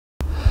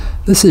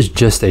This is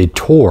just a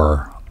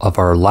tour of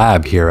our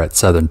lab here at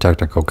Southern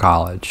Technical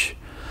College.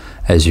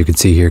 As you can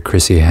see here,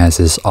 Chrissy has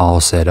this all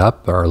set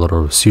up, our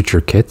little suture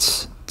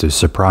kits to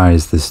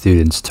surprise the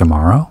students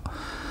tomorrow.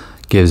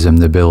 Gives them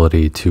the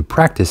ability to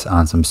practice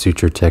on some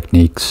suture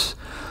techniques,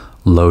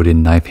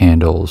 loading knife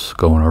handles,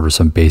 going over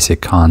some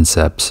basic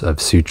concepts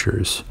of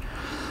sutures.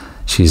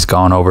 She's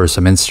gone over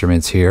some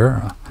instruments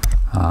here.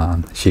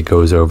 She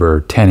goes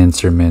over 10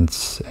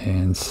 instruments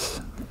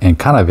and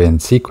kind of in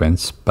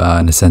sequence,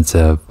 in the sense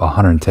of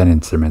 110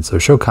 instruments. So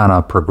she'll kind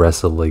of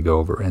progressively go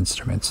over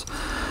instruments.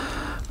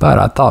 But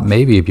I thought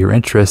maybe if you're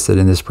interested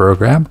in this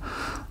program,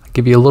 I'll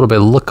give you a little bit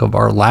of look of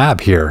our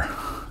lab here.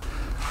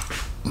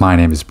 My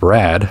name is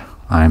Brad.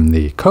 I'm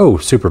the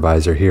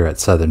co-supervisor here at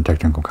Southern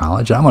Technical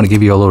College. I'm going to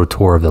give you a little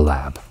tour of the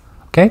lab.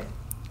 Okay?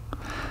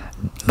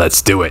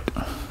 Let's do it.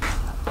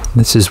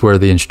 This is where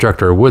the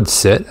instructor would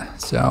sit.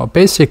 So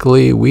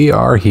basically we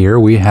are here.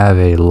 We have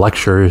a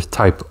lecture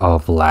type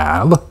of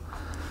lab.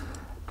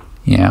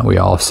 Yeah, we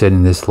all sit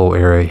in this little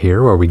area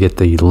here where we get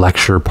the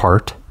lecture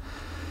part.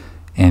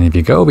 And if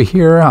you go over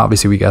here,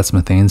 obviously we got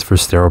some things for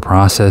sterile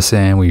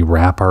processing. We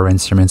wrap our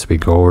instruments. We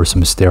go over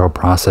some sterile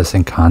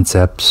processing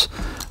concepts,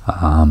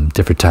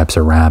 different types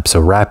of wrap. So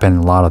wrapping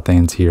a lot of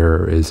things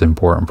here is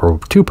important for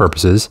two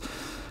purposes.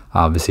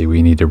 Obviously,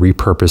 we need to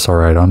repurpose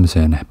our items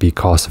and be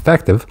cost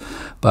effective,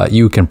 but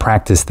you can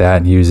practice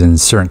that using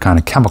certain kind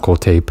of chemical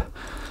tape,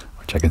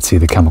 which I can see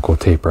the chemical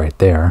tape right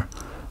there,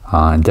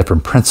 and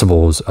different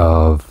principles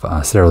of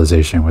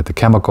sterilization with the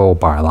chemical,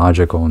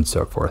 biological, and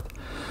so forth.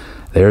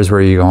 There's where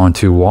you're going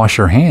to wash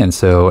your hands.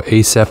 So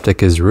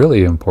aseptic is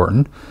really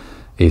important,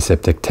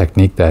 aseptic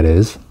technique that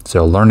is.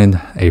 So learning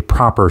a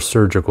proper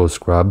surgical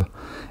scrub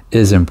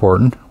is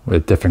important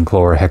with different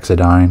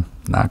chlorhexidine,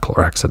 not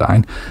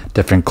chlorhexidine,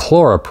 different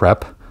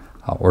ChloraPrep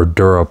or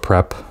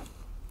DuraPrep,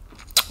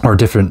 or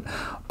different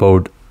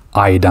both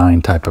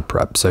iodine type of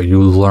prep. So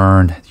you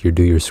learn, you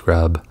do your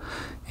scrub,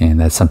 and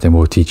that's something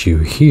we'll teach you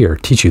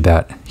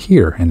that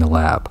here in the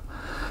lab.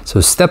 So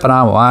stepping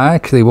on, well,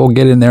 actually we'll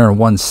get in there in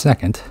 1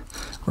 second.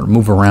 We'll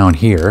move around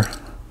here.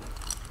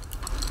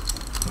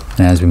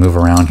 And as we move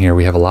around here,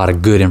 we have a lot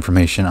of good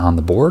information on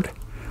the board.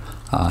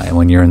 And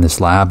when you're in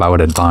this lab, I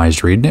would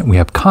advise reading it. We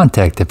have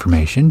contact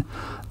information.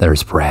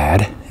 There's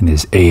Brad in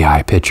his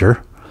AI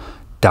picture.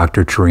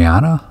 Dr.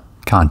 Triana,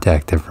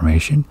 contact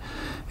information.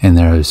 And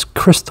there's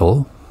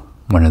Crystal,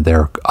 one of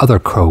their other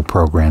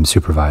co-program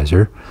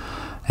supervisor.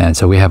 And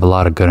so we have a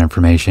lot of good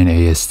information,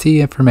 AST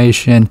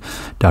information.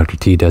 Dr.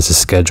 T does a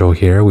schedule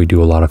here. We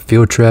do a lot of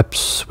field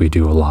trips. We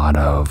do a lot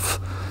of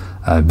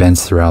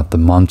events throughout the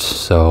month.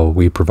 So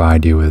we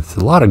provide you with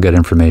a lot of good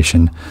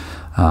information.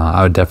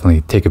 I would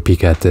definitely take a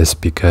peek at this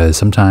because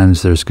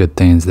sometimes there's good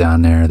things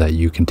down there that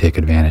you can take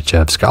advantage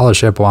of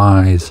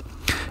scholarship-wise.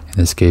 In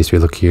this case, we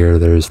look here,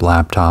 there's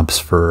laptops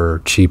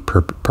for cheap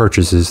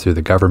purchases through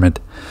the government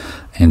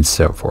and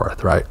so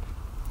forth, right?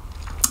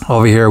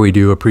 Over here, we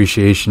do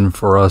appreciation.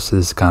 For us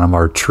is kind of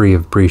our tree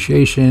of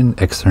appreciation,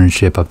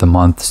 externship of the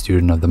month,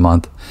 student of the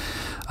month.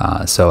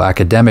 So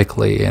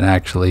academically and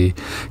actually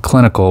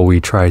clinical, we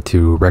try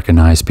to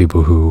recognize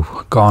people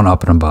who've gone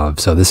up and above.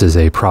 So this is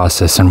a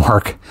process and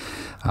work.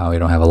 We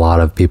don't have a lot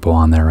of people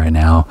on there right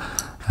now.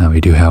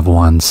 We do have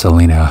one,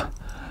 Selena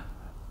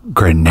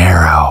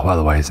Granero,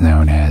 otherwise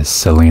known as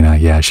Selena.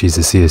 Yeah, she's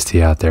a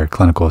CST out there,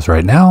 clinicals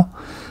right now.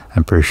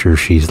 I'm pretty sure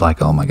she's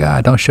like, oh my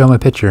God, don't show my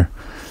picture.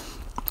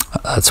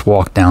 Let's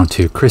walk down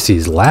to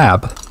Chrissy's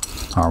lab,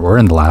 or we're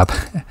in the lab.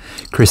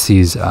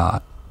 Chrissy's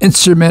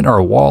instrument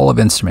or wall of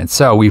instruments.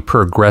 So we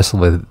progressed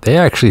with, they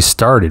actually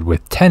started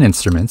with 10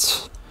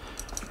 instruments.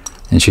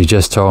 And she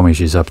just told me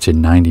she's up to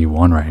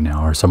 91 right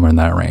now, or somewhere in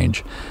that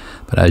range.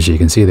 But as you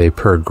can see, they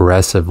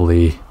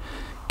progressively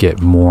get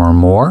more and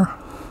more.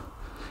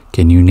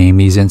 Can you name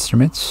these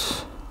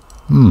instruments?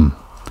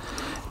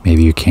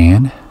 Maybe you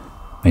can,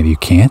 maybe you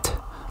can't,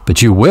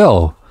 but you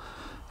will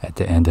at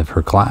the end of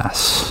her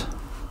class.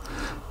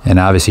 And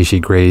obviously she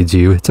grades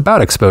you. It's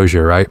about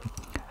exposure, right?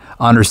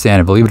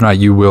 Understand it, believe it or not,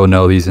 you will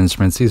know these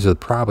instruments. These are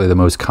probably the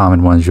most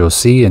common ones you'll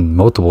see in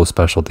multiple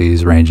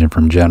specialties, ranging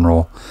from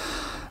general,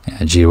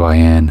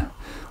 GYN,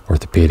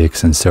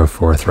 orthopedics, and so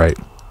forth, right?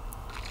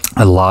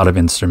 A lot of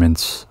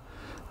instruments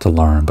to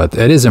learn, but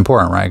it is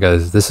important, right?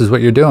 Because this is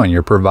what you're doing.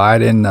 You're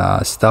providing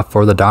stuff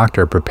for the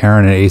doctor,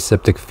 preparing an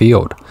aseptic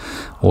field.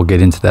 We'll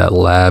get into that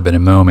lab in a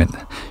moment.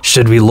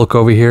 Should we look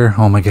over here?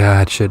 Oh my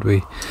God, should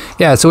we?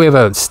 Yeah, so we have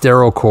a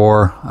sterile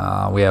core.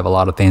 We have a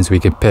lot of things we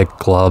can pick,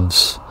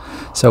 gloves.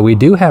 So we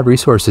do have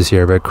resources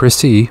here, but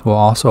Chrissy will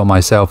also,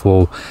 myself,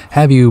 will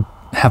have you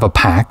have a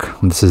pack.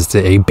 This is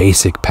a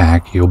basic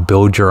pack. You'll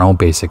build your own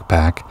basic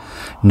pack.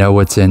 Know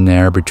what's in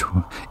there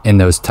in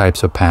those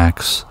types of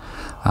packs.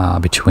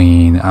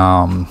 Between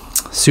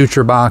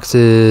suture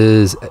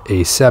boxes,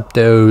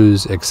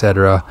 aseptos,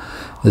 etc.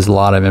 There's a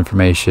lot of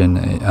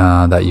information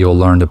that you'll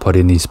learn to put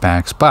in these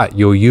packs, but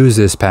you'll use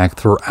this pack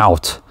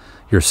throughout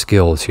your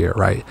skills here,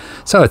 right?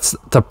 So it's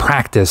to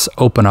practice,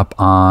 open up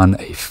on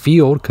a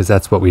field, because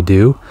that's what we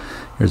do.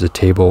 Here's a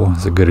table,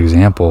 it's a good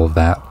example of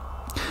that.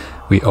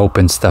 we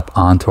open step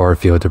onto our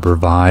field to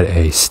provide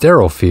a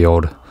sterile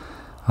field,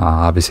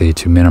 obviously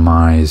to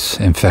minimize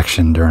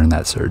infection during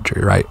that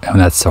surgery, right? And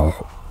that's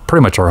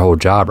pretty much our whole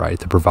job, right?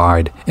 To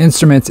provide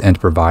instruments and to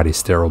provide a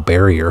sterile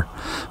barrier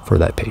for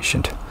that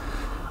patient.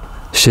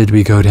 Should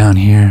we go down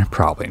here?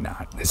 Probably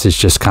not. This is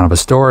just kind of a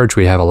storage.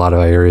 We have a lot of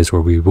areas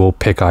where we will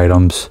pick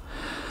items.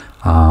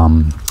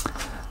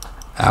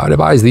 I would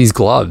advise these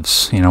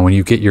gloves. You know, when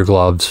you get your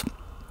gloves,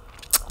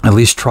 at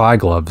least try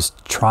gloves.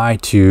 Try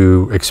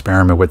to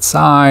experiment with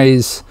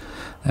size.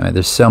 I mean,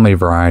 there's so many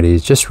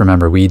varieties. Just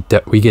remember, we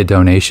get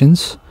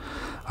donations.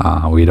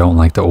 We don't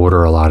like to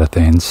order a lot of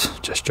things.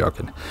 Just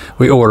joking.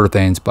 We order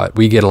things, but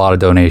we get a lot of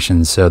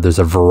donations. So there's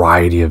a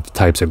variety of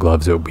types of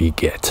gloves that we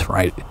get,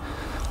 right?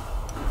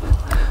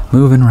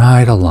 Moving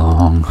right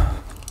along.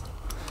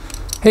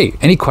 Hey,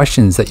 any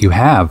questions that you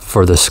have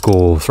for the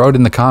school, throw it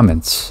in the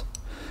comments.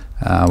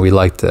 We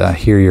like to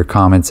hear your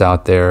comments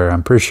out there.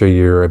 I'm pretty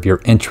sure if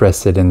you're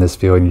interested in this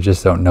field and you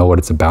just don't know what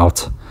it's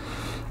about,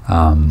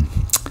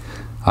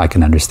 I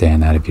can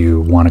understand that. If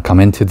you want to come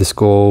into the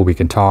school, we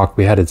can talk.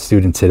 We had a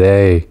student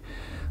today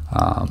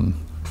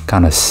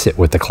kind of sit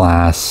with the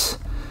class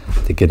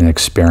to get an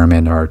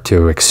experiment or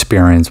to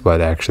experience what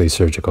actually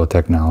surgical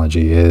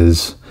technology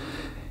is.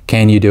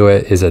 Can you do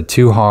it? Is it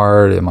too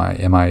hard? Am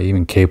I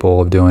even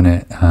capable of doing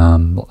it?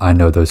 I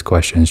know those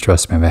questions.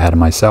 Trust me, I've had it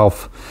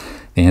myself.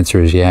 The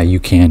answer is yeah, you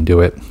can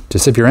do it.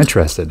 Just if you're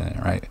interested in it,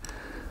 right?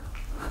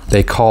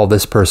 They call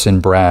this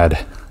person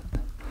Brad.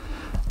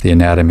 The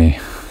anatomy.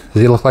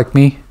 Does he look like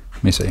me?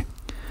 Let me see.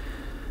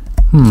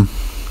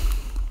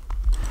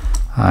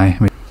 Hi.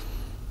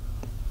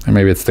 Or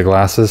maybe it's the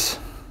glasses.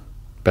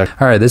 All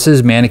right, this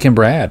is mannequin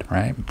Brad,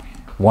 right?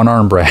 One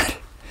arm Brad.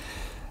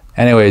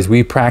 Anyways,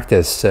 we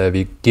practice. If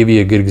you give you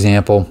a good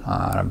example,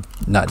 I'm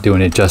not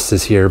doing it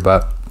justice here,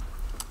 but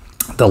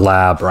the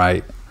lab,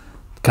 right?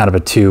 Kind of a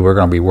two. We're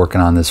going to be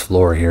working on this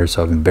floor here,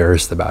 so I'm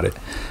embarrassed about it.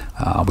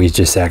 We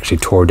just actually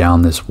tore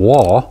down this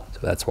wall, so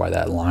that's why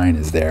that line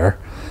is there.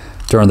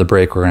 During the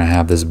break, we're going to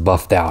have this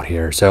buffed out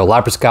here. So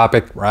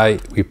laparoscopic,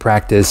 right? We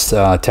practice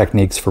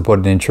techniques for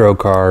putting in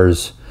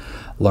trocars,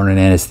 learning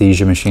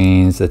anesthesia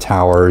machines, the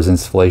towers,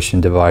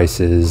 insufflation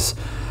devices,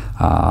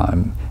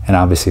 and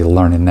obviously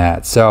learning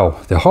that. So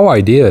the whole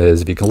idea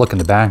is, if you can look in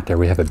the back there,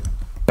 we have a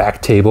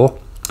back table,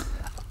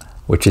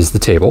 which is the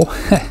table.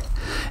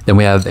 Then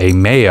we have a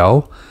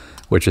Mayo,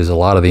 which is a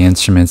lot of the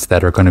instruments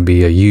that are going to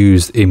be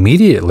used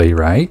immediately,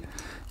 right?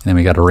 And then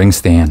we got a ring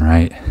stand,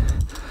 right?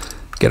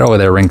 Get over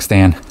there, ring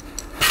stand.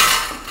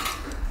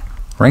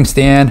 Ring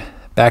stand,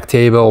 back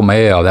table,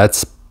 Mayo.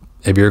 That's,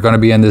 if you're going to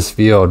be in this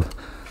field,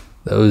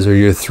 those are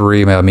your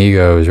three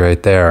amigos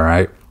right there,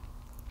 right?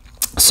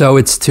 So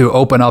it's to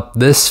open up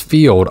this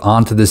field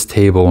onto this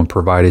table and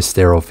provide a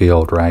sterile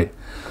field, right?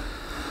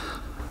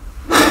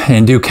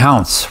 And do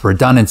counts,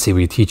 redundancy,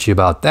 we teach you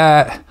about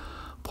that.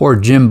 Poor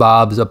Jim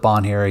Bob's up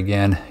on here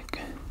again.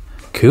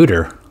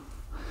 Cooter.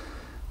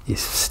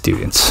 These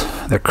students,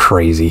 they're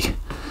crazy.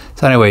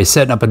 So anyway,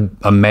 setting up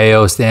a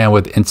Mayo stand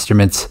with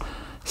instruments,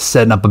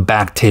 setting up a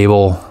back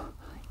table,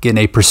 getting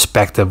a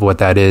perspective of what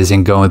that is,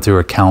 and going through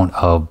a count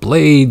of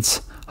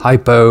blades,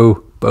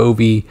 hypo,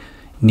 bovie,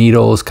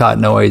 needles,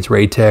 cottonoids,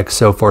 Ratex,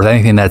 so forth.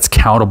 Anything that's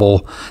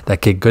countable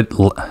that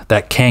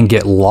can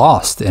get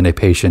lost in a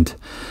patient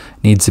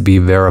needs to be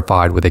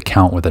verified with a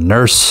count with a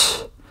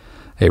nurse.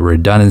 A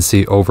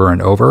redundancy over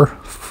and over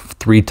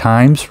 3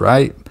 times,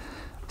 right?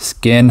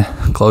 Skin,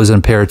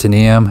 closing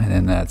peritoneum, and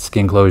then that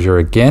skin closure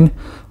again.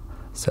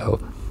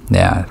 So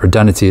yeah,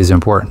 redundancy is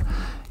important.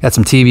 Got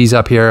some TVs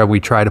up here.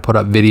 We try to put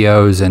up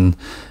videos and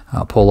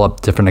pull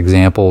up different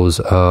examples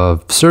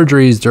of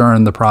surgeries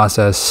during the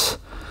process.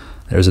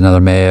 There's another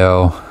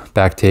Mayo,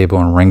 back table,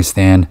 and ring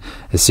stand.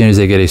 As soon as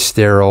they get a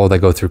sterile, they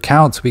go through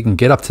counts. We can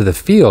get up to the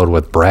field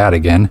with Brad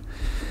again.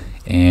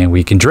 And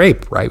we can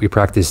drape, right? We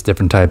practice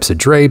different types of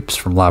drapes,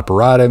 from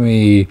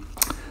laparotomy,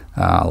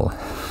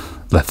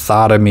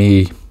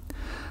 lithotomy.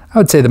 I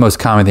would say the most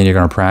common thing you're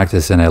going to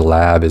practice in a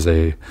lab is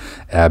a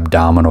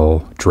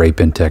abdominal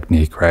draping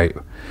technique, right?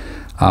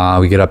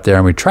 We get up there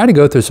and we try to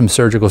go through some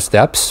surgical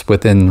steps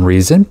within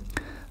reason.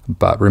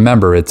 But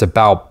remember, it's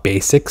about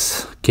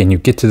basics. Can you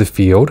get to the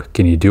field?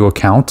 Can you do a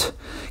count?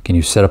 Can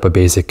you set up a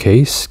basic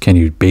case? Can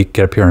you get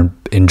up here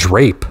and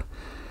drape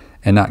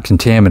and not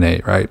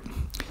contaminate, right?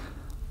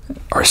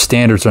 Our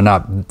standards are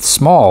not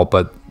small,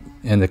 but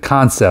in the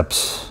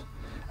concepts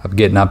of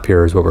getting up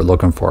here is what we're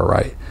looking for,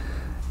 right?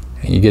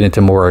 And you get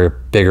into more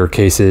bigger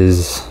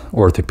cases,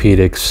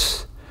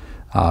 orthopedics,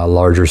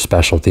 larger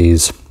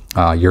specialties.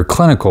 Your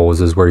clinicals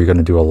is where you're going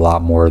to do a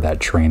lot more of that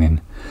training.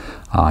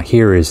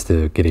 Here is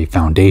to get a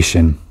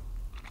foundation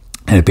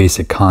and a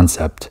basic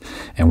concept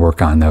and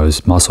work on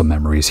those muscle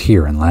memories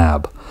here in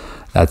lab.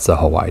 That's the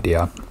whole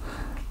idea.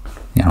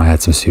 You know, I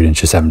had some students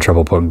just having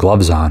trouble putting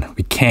gloves on.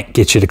 We can't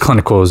get you to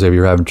clinicals if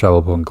you're having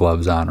trouble putting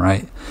gloves on,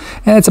 right?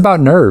 And it's about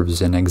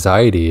nerves and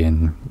anxiety.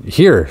 And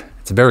here,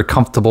 it's a very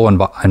comfortable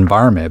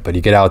environment, but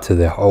you get out to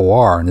the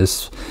OR, and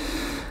this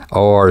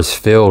OR is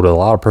filled with a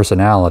lot of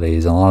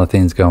personalities and a lot of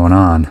things going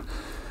on.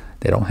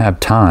 they don't have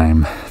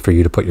time for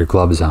you to put your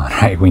gloves on,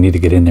 right? We need to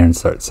get in there and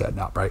start setting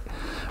up, right?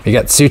 We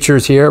got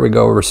sutures here. We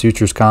go over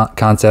sutures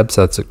concepts.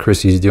 That's what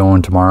Chrissy's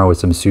doing tomorrow with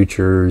some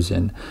sutures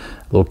and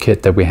a little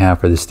kit that we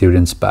have for the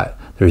students. But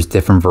there's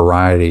different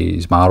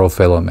varieties,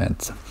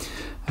 monofilament,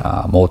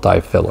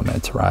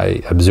 multi-filament,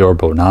 right?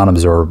 Absorbable,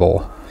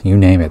 non-absorbable, you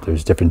name it.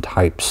 There's different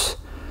types.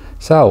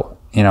 So,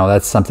 you know,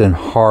 that's something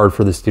hard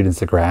for the students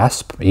to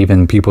grasp.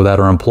 Even people that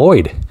are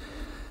employed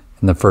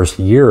in the first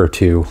year or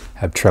two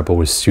have trouble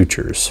with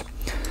sutures.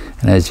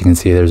 And as you can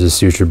see, there's a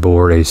suture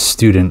board a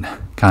student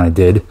kind of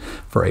did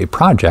for a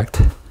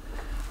project.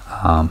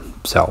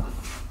 So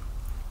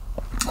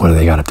what do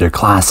they got up there?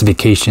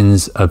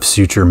 Classifications of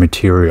suture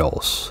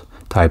materials,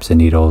 types of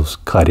needles,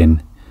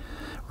 cut-in,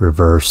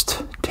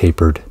 reversed,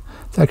 tapered.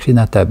 It's actually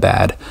not that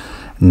bad.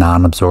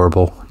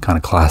 Non-absorbable, kind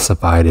of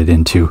classified it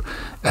into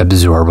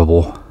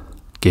absorbable,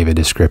 gave a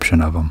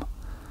description of them.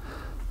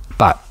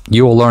 But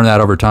you will learn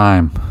that over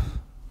time,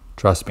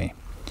 trust me.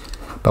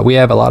 But we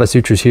have a lot of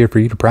sutures here for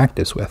you to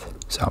practice with.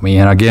 So,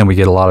 and again, we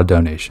get a lot of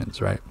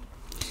donations, right?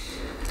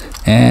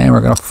 And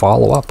we're going to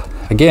follow up.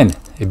 Again,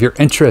 if you're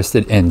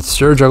interested in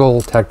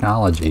surgical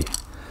technology,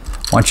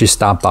 why don't you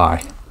stop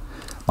by?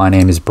 My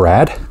name is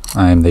Brad.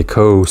 I'm the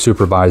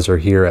co-supervisor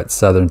here at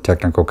Southern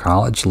Technical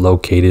College,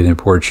 located in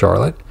Port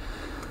Charlotte.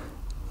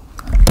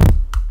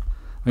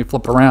 Let me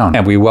flip around.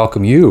 And we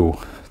welcome you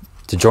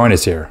to join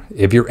us here.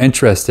 If you're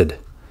interested,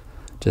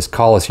 just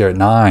call us here at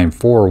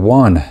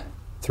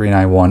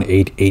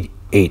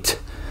 941-391-888.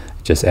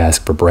 Just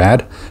ask for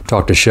Brad,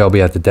 talk to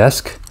Shelby at the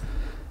desk,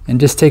 and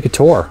just take a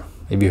tour.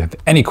 If you have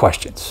any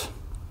questions,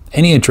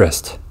 any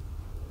interest,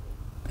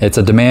 it's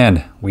a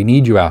demand. We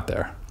need you out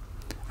there.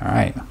 All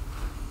right.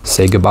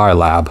 Say goodbye,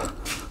 lab.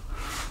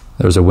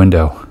 There's a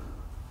window.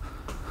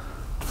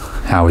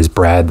 How is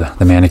Brad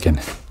the mannequin?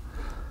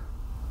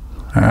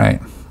 All right.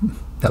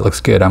 That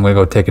looks good. I'm going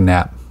to go take a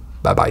nap.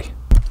 Bye-bye.